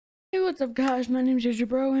Hey, what's up guys, my name is JJ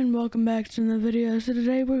and welcome back to another video. So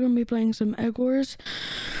today we're going to be playing some Egg Wars,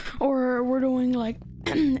 or we're doing like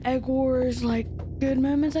Egg Wars, like good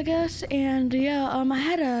moments I guess. And yeah, I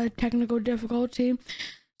had a technical difficulty,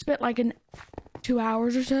 spent like 2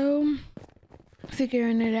 hours or so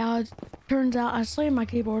figuring it out. Turns out I slammed my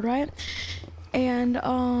keyboard, right? And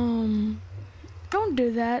don't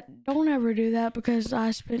do that, don't ever do that, because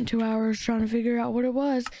I spent 2 hours trying to figure out what it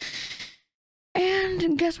was.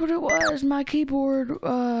 And guess what it was? My keyboard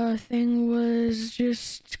thing was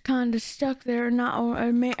just kind of stuck there. Not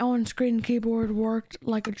on screen keyboard worked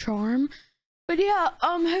like a charm. But yeah,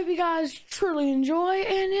 hope you guys truly enjoy,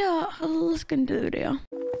 and yeah, let's get into the video.